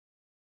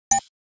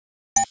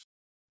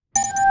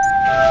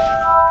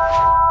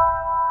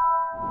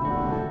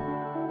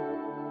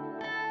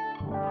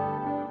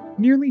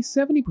Nearly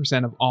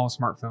 70% of all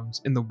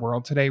smartphones in the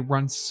world today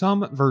run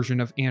some version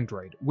of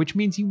Android, which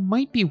means you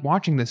might be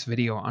watching this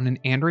video on an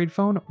Android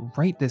phone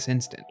right this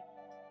instant.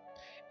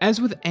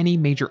 As with any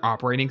major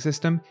operating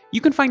system,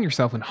 you can find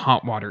yourself in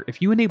hot water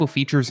if you enable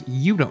features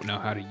you don't know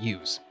how to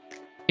use.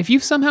 If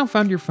you've somehow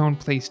found your phone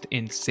placed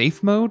in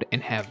safe mode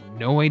and have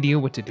no idea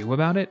what to do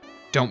about it,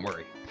 don't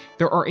worry.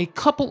 There are a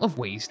couple of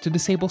ways to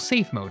disable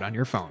safe mode on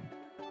your phone.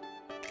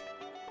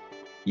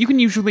 You can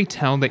usually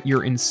tell that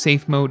you're in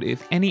safe mode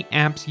if any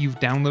apps you've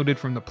downloaded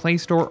from the Play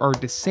Store are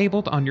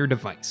disabled on your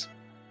device.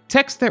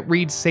 Text that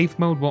reads safe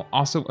mode will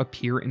also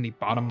appear in the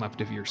bottom left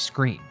of your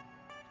screen.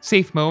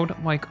 Safe mode,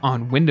 like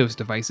on Windows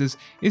devices,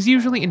 is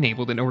usually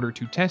enabled in order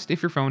to test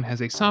if your phone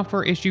has a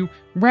software issue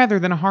rather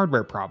than a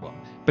hardware problem,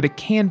 but it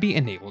can be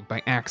enabled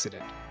by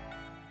accident.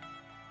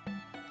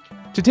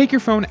 To take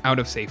your phone out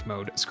of safe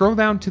mode, scroll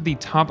down to the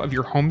top of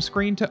your home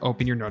screen to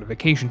open your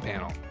notification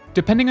panel.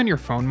 Depending on your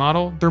phone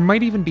model, there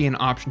might even be an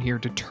option here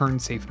to turn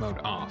safe mode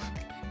off.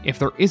 If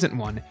there isn't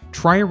one,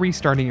 try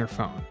restarting your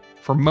phone.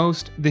 For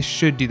most, this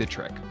should do the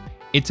trick.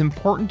 It's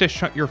important to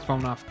shut your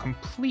phone off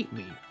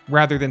completely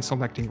rather than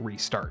selecting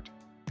restart.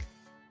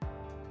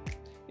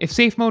 If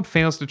safe mode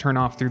fails to turn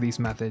off through these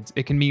methods,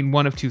 it can mean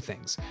one of two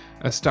things: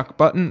 a stuck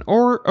button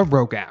or a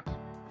rogue app.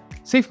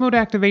 Safe mode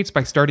activates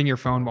by starting your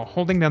phone while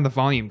holding down the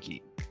volume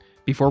key.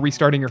 Before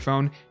restarting your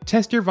phone,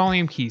 test your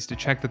volume keys to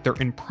check that they're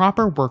in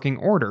proper working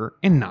order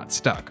and not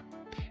stuck.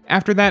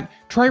 After that,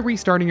 try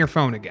restarting your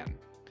phone again.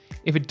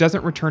 If it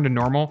doesn't return to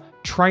normal,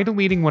 try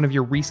deleting one of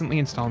your recently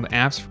installed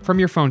apps from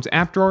your phone's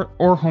app drawer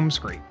or home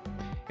screen.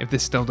 If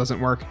this still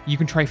doesn't work, you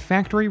can try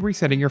factory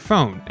resetting your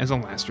phone as a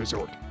last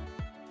resort.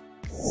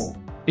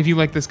 If you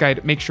like this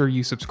guide, make sure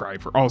you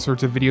subscribe for all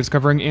sorts of videos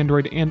covering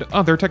Android and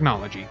other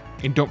technology.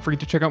 And don't forget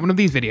to check out one of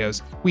these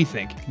videos we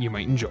think you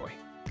might enjoy.